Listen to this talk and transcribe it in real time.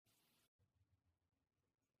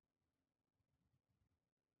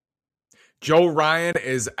Joe Ryan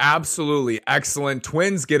is absolutely excellent.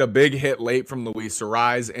 Twins get a big hit late from Luis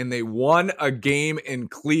Arraez, and they won a game in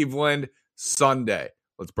Cleveland Sunday.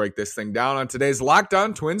 Let's break this thing down on today's Locked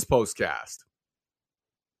On Twins postcast.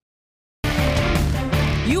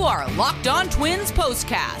 You are Locked On Twins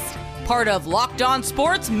postcast, part of Locked On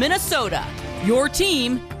Sports Minnesota, your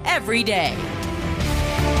team every day.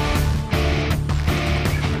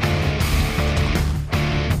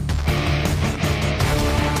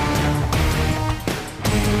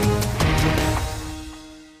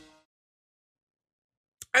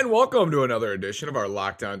 And welcome to another edition of our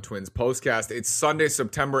Locked On Twins postcast. It's Sunday,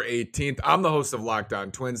 September 18th. I'm the host of Locked On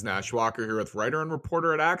Twins, Nash Walker, here with writer and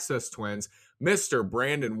reporter at Access Twins, Mr.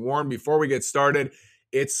 Brandon Warren. Before we get started,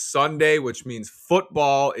 it's Sunday, which means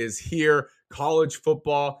football is here. College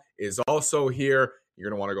football is also here. You're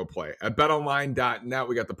going to want to go play. At betonline.net,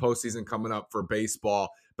 we got the postseason coming up for baseball.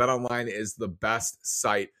 BetOnline is the best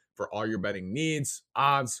site for all your betting needs,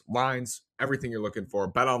 odds, lines, everything you're looking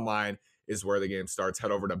for. BetOnline is where the game starts.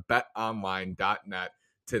 Head over to betonline.net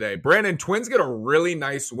today. Brandon, Twins get a really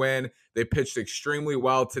nice win. They pitched extremely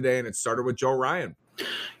well today, and it started with Joe Ryan.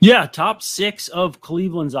 Yeah, top six of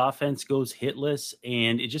Cleveland's offense goes hitless,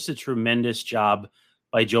 and it's just a tremendous job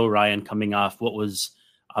by Joe Ryan coming off what was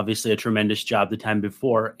obviously a tremendous job the time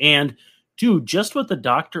before. And, dude, just what the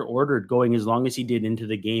doctor ordered going as long as he did into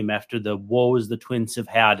the game after the woes the Twins have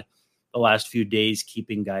had the last few days,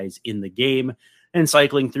 keeping guys in the game and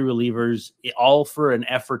cycling through relievers, all for an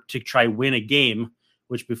effort to try win a game,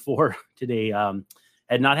 which before today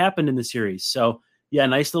had not happened in the series. So, yeah,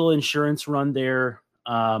 nice little insurance run there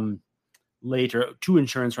later, two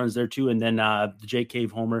insurance runs there too, and then the Jake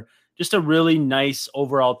Cave homer. Just a really nice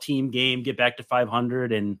overall team game, get back to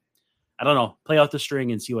 500, and I don't know, play out the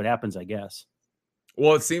string and see what happens, I guess.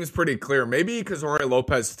 Well, it seems pretty clear. Maybe because Jorge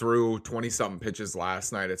Lopez threw 20-something pitches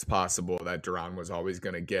last night, it's possible that Duran was always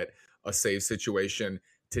going to get a save situation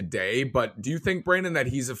today. But do you think, Brandon, that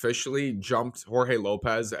he's officially jumped Jorge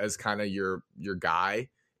Lopez as kind of your guy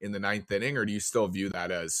in the ninth inning, or do you still view that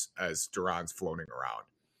as Duran's floating around?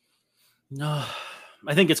 No,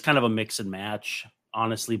 I think it's kind of a mix and match,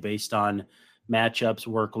 honestly, based on matchups,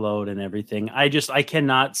 workload, and everything. I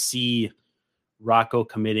cannot see Rocco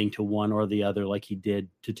committing to one or the other like he did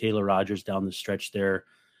to Taylor Rogers down the stretch there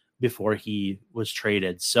before he was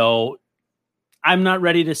traded. So I'm not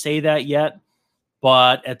ready to say that yet,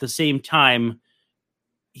 but at the same time,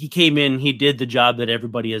 he came in, he did the job that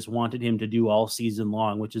everybody has wanted him to do all season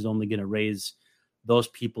long, which is only going to raise those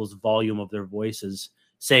people's volume of their voices,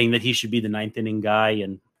 saying that he should be the ninth inning guy.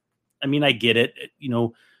 And I mean, I get it. You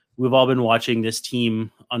know, we've all been watching this team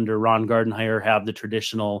under Ron Gardenhire have the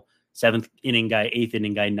traditional seventh inning guy, eighth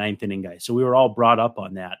inning guy, ninth inning guy. So we were all brought up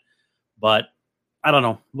on that, but I don't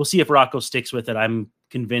know. We'll see if Rocco sticks with it. I'm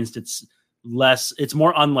convinced it's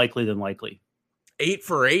more unlikely than likely. 8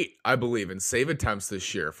 for 8, I believe, in save attempts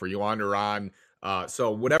this year for Yohan Duran.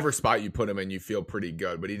 So whatever spot you put him in, you feel pretty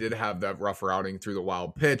good. But he did have that rougher outing through the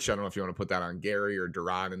wild pitch. I don't know if you want to put that on Gary or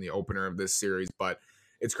Duran in the opener of this series, but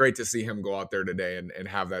it's great to see him go out there today and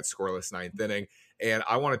have that scoreless ninth inning. And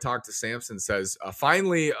I want to talk to Samson. Says,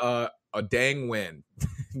 finally, a dang win.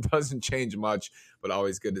 Doesn't change much, but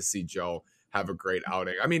always good to see Joe have a great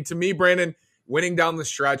outing. I mean, to me, Brandon, winning down the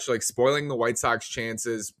stretch, like spoiling the White Sox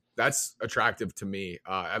chances, that's attractive to me.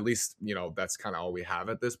 At least, you know, that's kind of all we have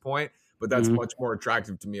at this point. But that's much more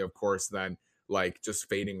attractive to me, of course, than like just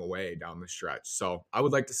fading away down the stretch. So I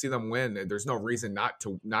would like to see them win. There's no reason not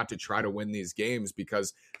to try to win these games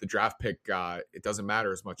because the draft pick, it doesn't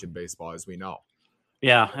matter as much in baseball as we know.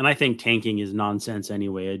 Yeah, and I think tanking is nonsense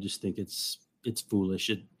anyway. I just think it's foolish.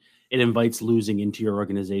 It invites losing into your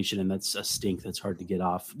organization, and that's a stink that's hard to get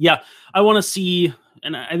off. Yeah, I want to see,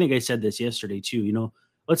 and I think I said this yesterday too, you know,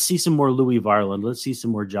 let's see some more Louis Varland. Let's see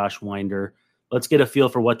some more Josh Winder. Let's get a feel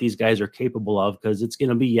for what these guys are capable of, because it's going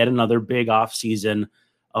to be yet another big offseason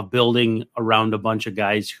of building around a bunch of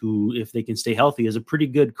guys who, if they can stay healthy, is a pretty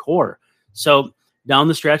good core. So down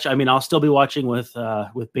the stretch, I mean, I'll still be watching with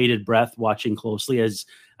bated breath, watching closely, as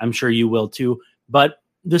I'm sure you will too. But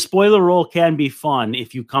the spoiler role can be fun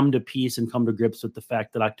if you come to peace and come to grips with the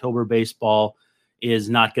fact that October baseball is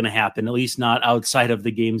not going to happen, at least not outside of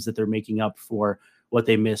the games that they're making up for what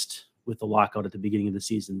they missed with the lockout at the beginning of the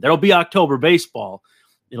season. There'll be October baseball.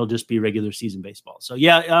 It'll just be regular season baseball. So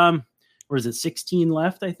yeah, where is it? 16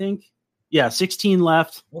 left, I think. Yeah, 16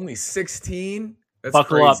 left. Only 16? That's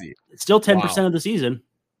Buckle crazy. Up. It's still 10% of the season.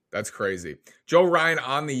 That's crazy. Joe Ryan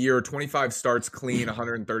on the year, 25 starts clean,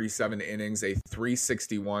 137 innings, a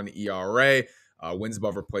 3.61 ERA, wins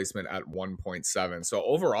above replacement at 1.7. So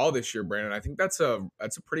overall this year, Brandon, I think that's a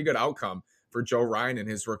pretty good outcome for Joe Ryan in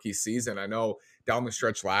his rookie season. I know down the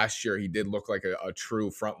stretch last year, he did look like a true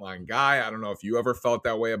frontline guy. I don't know if you ever felt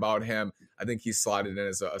that way about him. I think he's slotted in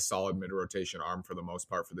as a solid mid-rotation arm for the most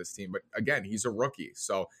part for this team. But again, he's a rookie.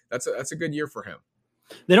 So that's a good year for him.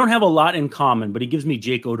 They don't have a lot in common, but he gives me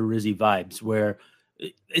Jake Odorizzi vibes, where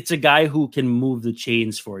it's a guy who can move the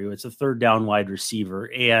chains for you. It's a third down wide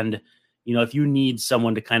receiver. And, if you need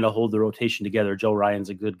someone to kind of hold the rotation together, Joe Ryan's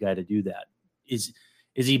a good guy to do that. Is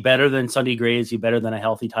he better than Sonny Gray? Is he better than a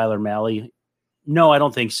healthy Tyler Malley? No, I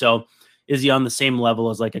don't think so. Is he on the same level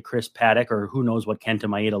as like a Chris Paddock, or who knows what Kenta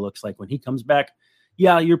Maeda looks like when he comes back?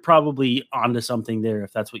 Yeah, you're probably onto something there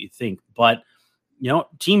if that's what you think. But,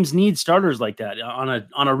 teams need starters like that.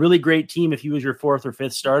 On a really great team, if he was your fourth or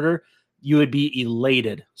fifth starter, you would be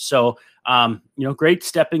elated. So, great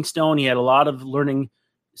stepping stone. He had a lot of learning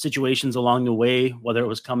situations along the way, whether it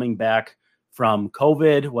was coming back from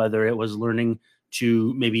COVID, whether it was learning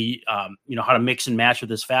to maybe, how to mix and match with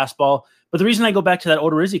his fastball. But the reason I go back to that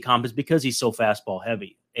Odorizzi comp is because he's so fastball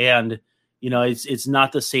heavy. And, it's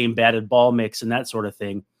not the same batted ball mix and that sort of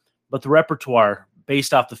thing. But the repertoire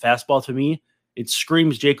based off the fastball, to me, it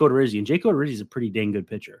screams Jake Odorizzi. And Jake Odorizzi is a pretty dang good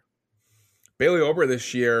pitcher. Bailey Ober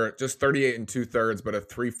this year, just 38 2/3, but a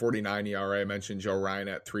 3.49 ERA. I mentioned Joe Ryan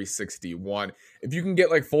at 3.61. If you can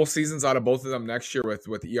get like full seasons out of both of them next year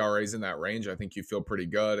with ERAs in that range, I think you feel pretty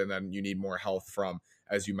good. And then you need more health from,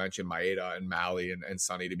 as you mentioned, Maeda and Malley and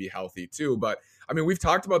Sonny to be healthy too. But I mean, we've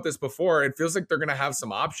talked about this before. It feels like they're going to have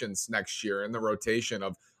some options next year in the rotation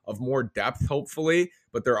of more depth, hopefully,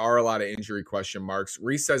 but there are a lot of injury question marks.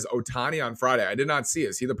 Reese says Ohtani on Friday. I did not see.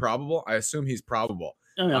 Is he the probable? I assume he's probable.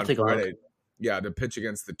 I'll take Friday. A look. Yeah, to pitch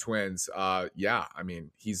against the Twins. I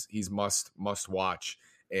mean, he's must watch.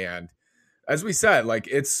 And as we said, like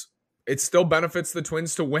it still benefits the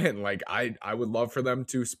Twins to win. Like I would love for them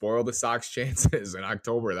to spoil the Sox chances in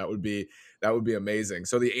October. That would be amazing.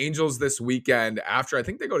 So the Angels this weekend, after I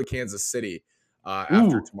think they go to Kansas City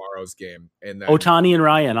after tomorrow's game. And then Ohtani and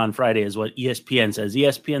Ryan on Friday is what ESPN says.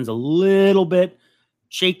 ESPN's a little bit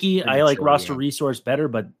shaky. I like roster resource better,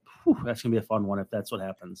 but that's gonna be a fun one if that's what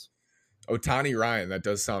happens. Ohtani Ryan, that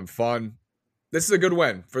does sound fun. This is a good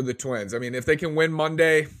win for the Twins. I mean, if they can win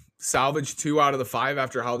Monday, salvage 2 out of the 5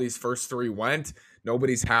 after how these first 3 went,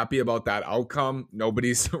 nobody's happy about that outcome.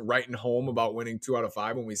 Nobody's writing home about winning 2 out of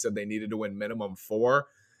 5 when we said they needed to win minimum 4.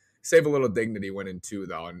 Save a little dignity winning 2,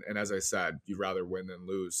 though. And as I said, you'd rather win than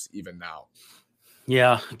lose even now.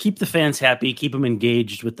 Yeah, keep the fans happy. Keep them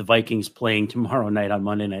engaged with the Vikings playing tomorrow night on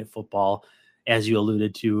Monday Night Football, as you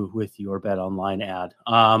alluded to with your Bet Online ad.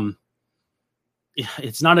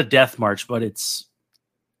 It's not a death march, but it's,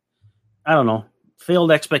 I don't know,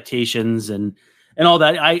 failed expectations and all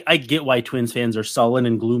that. I get why Twins fans are sullen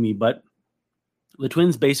and gloomy, but the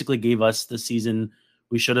Twins basically gave us the season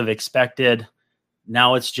we should have expected.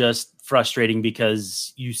 Now it's just frustrating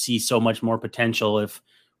because you see so much more potential if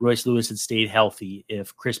Royce Lewis had stayed healthy,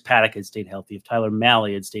 if Chris Paddock had stayed healthy, if Tyler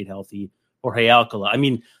Malley had stayed healthy, Jorge Alcala. I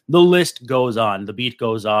mean, the list goes on, the beat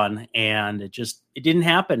goes on, and it didn't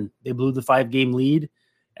happen. They blew the 5-game lead,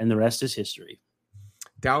 and the rest is history.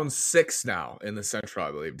 Down 6 now in the Central,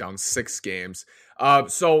 I believe. Down 6 games.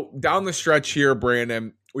 So down the stretch here,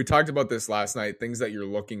 Brandon, we talked about this last night, things that you're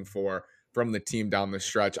looking for from the team down the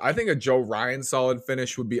stretch. I think a Joe Ryan solid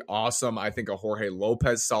finish would be awesome. I think a Jorge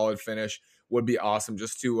Lopez solid finish would be awesome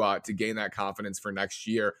just to gain that confidence for next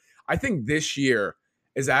year. I think this year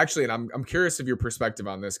is actually, and I'm curious of your perspective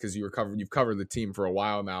on this because you've covered the team for a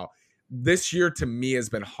while now. This year to me has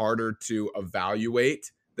been harder to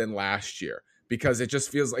evaluate than last year because it just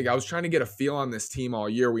feels like I was trying to get a feel on this team all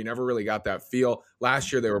year. We never really got that feel.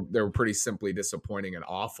 Last year they were pretty simply disappointing and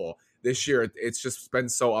awful. This year it's just been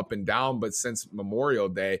so up and down, but since Memorial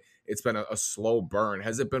Day, it's been a slow burn.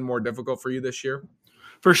 Has it been more difficult for you this year?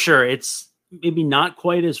 For sure. It's maybe not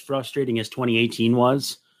quite as frustrating as 2018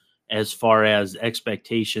 was, as far as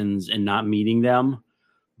expectations and not meeting them.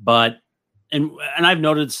 But, and I've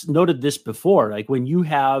noted this before, like when you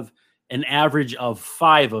have an average of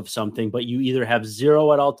 5 of something, but you either have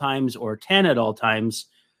 0 at all times or 10 at all times,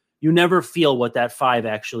 you never feel what that 5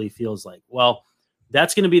 actually feels like. Well,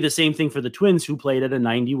 that's going to be the same thing for the Twins, who played at a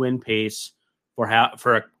 90-win pace for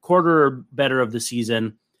a quarter or better of the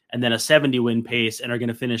season, and then a 70-win pace, and are going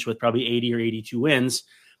to finish with probably 80 or 82 wins.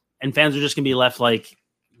 And fans are just going to be left like,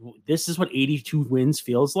 this is what 82 wins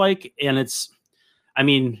feels like. And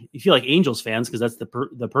you feel like Angels fans, because that's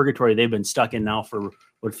the purgatory they've been stuck in now for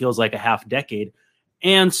what feels like a half decade.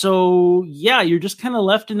 And so, yeah, you're just kind of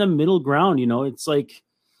left in the middle ground. It's like,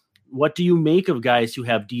 what do you make of guys who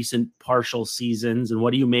have decent partial seasons? And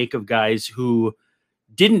what do you make of guys who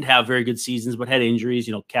didn't have very good seasons, but had injuries,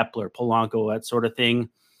 Kepler, Polanco, that sort of thing.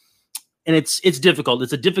 And it's difficult.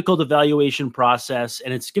 It's a difficult evaluation process,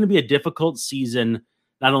 and it's going to be a difficult season,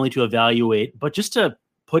 not only to evaluate, but just to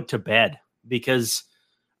put to bed, because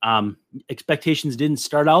expectations didn't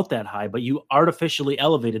start out that high, but you artificially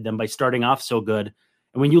elevated them by starting off so good.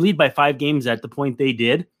 And when you lead by 5 games at the point they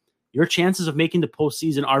did, your chances of making the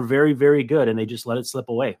postseason are very, very good, and they just let it slip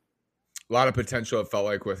away. A lot of potential, it felt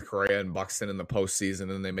like, with Correa and Buxton in the postseason,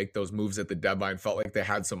 and they make those moves at the deadline. Felt like they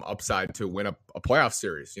had some upside to win a playoff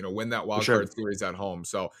series, win that wild card series at home.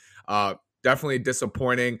 So definitely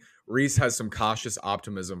disappointing. Reese has some cautious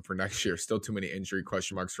optimism for next year. Still too many injury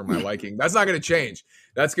question marks for my liking. That's not going to change.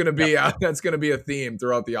 That's going to be a theme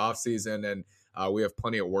throughout the offseason, and we have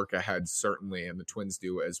plenty of work ahead, certainly, and the Twins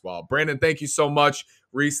do as well. Brandon, thank you so much.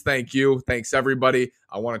 Reese, thank you. Thanks, everybody.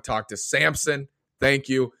 I want to talk to Samson. Thank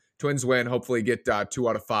you. Twins win. Hopefully get 2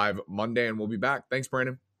 out of 5 Monday, and we'll be back. Thanks,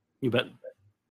 Brandon. You bet.